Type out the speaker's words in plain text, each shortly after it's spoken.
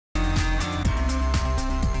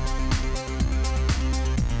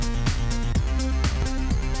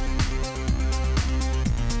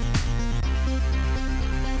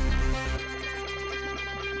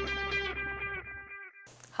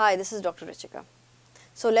Hi, this is Dr. Richika.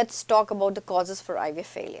 So let's talk about the causes for IVF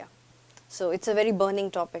failure. So it's a very burning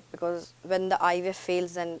topic because when the IVF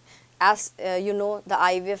fails, and as you know, the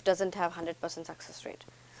IVF doesn't have 100% success rate.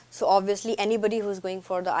 So obviously anybody who's going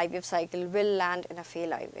for the IVF cycle will land in a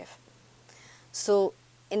failed IVF. So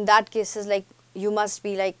in that cases, like, you must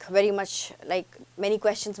be like very much like many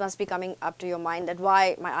questions must be coming up to your mind, that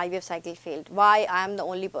why my IVF cycle failed, why I am the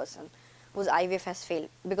only person whose IVF has failed,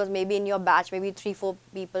 because maybe in your batch maybe 3-4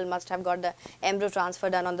 people must have got the embryo transfer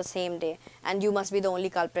done on the same day and you must be the only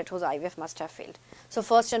culprit whose IVF must have failed. So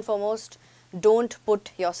first and foremost, don't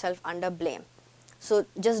put yourself under blame. So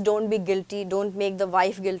just don't be guilty, don't make the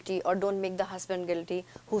wife guilty or don't make the husband guilty,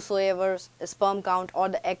 whosoever sperm count or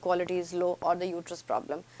the egg quality is low or the uterus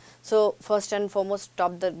problem. So first and foremost,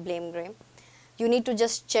 stop the blame game. You need to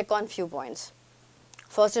just check on few points.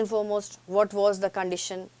 First and foremost, what was the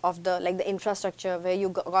condition of the infrastructure where you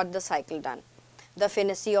got the cycle done, the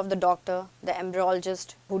finicity of the doctor, the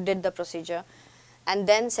embryologist who did the procedure, and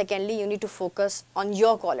then secondly, you need to focus on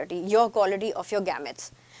your quality of your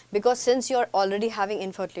gametes, because since you're already having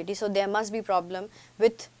infertility, so there must be problem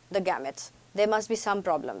with the gametes, there must be some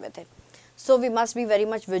problem with it. So we must be very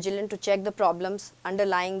much vigilant to check the problems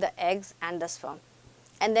underlying the eggs and the sperm,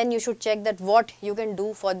 and then you should check that what you can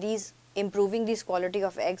do for these, improving this quality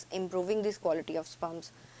of eggs, improving this quality of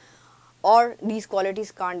sperms, or these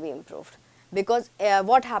qualities can't be improved. Because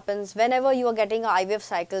what happens whenever you are getting a IVF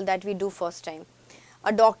cycle that we do first time,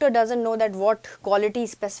 a doctor doesn't know that what quality,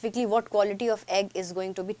 specifically what quality of egg is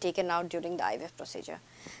going to be taken out during the IVF procedure.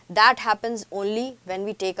 That happens only when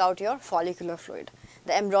we take out your follicular fluid.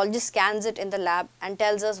 The embryologist scans it in the lab and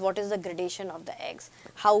tells us what is the gradation of the eggs,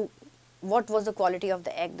 what was the quality of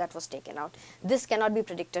the egg that was taken out. This cannot be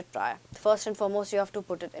predicted prior. First and foremost, you have to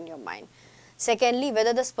put it in your mind. Secondly,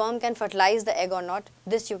 whether the sperm can fertilize the egg or not,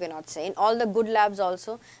 this you cannot say. In all the good labs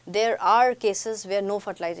also, there are cases where no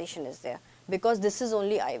fertilization is there, because this is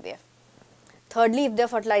only IVF. Thirdly, if the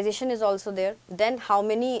fertilization is also there, then how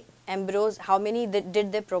many embryos,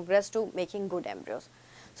 did they progress to making good embryos?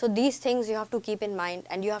 So these things you have to keep in mind,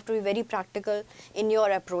 and you have to be very practical in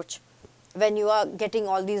your approach when you are getting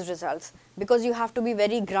all these results, because you have to be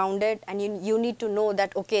very grounded, and you need to know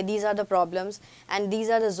that okay, these are the problems and these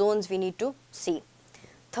are the zones we need to see.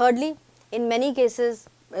 Thirdly, in many cases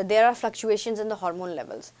there are fluctuations in the hormone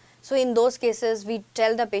levels. So in those cases we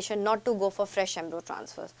tell the patient not to go for fresh embryo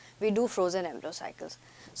transfers. We do frozen embryo cycles.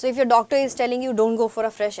 So if your doctor is telling you don't go for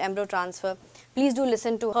a fresh embryo transfer, please do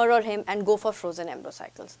listen to her or him and go for frozen embryo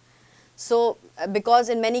cycles. So because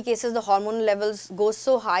in many cases the hormone levels go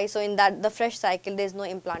so high, so in that the fresh cycle there is no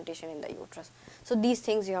implantation in the uterus. So these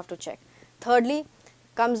things you have to check. Thirdly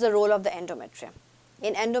comes the role of the endometrium.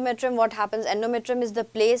 In endometrium, what happens, endometrium is the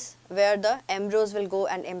place where the embryos will go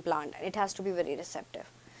and implant, and it has to be very receptive.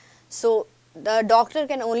 So the doctor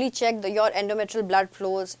can only check your endometrial blood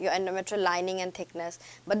flows, your endometrial lining and thickness,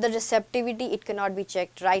 but the receptivity, it cannot be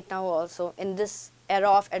checked right now also. In this era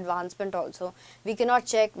of advancement also, we cannot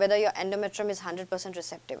check whether your endometrium is 100%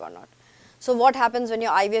 receptive or not. So what happens when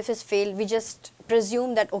your IVF is failed, we just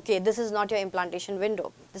presume that okay, this is not your implantation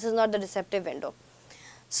window, this is not the receptive window.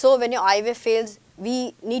 So when your IVF fails,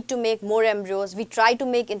 we need to make more embryos. We try to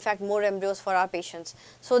make in fact more embryos for our patients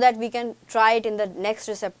so that we can try it in the next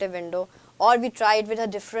receptive window, or we try it with a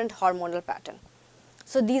different hormonal pattern.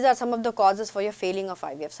 So these are some of the causes for your failing of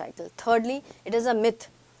IVF cycle. Thirdly, it is a myth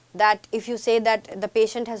that if you say that the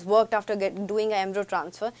patient has worked after doing an embryo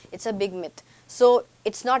transfer, it's a big myth. So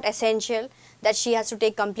it's not essential that she has to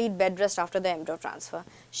take complete bed rest after the embryo transfer.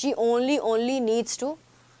 She only needs to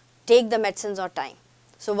take the medicines on time.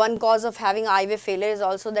 So one cause of having IVF failure is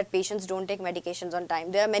also that patients don't take medications on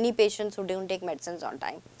time. There are many patients who don't take medicines on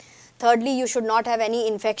time. Thirdly, you should not have any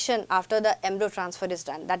infection after the embryo transfer is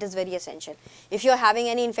done. That is very essential. If you are having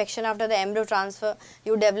any infection after the embryo transfer,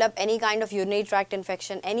 you develop any kind of urinary tract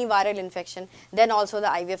infection, any viral infection, then also the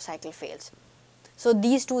IVF cycle fails. So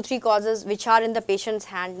these 2-3 causes which are in the patient's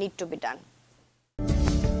hand need to be done.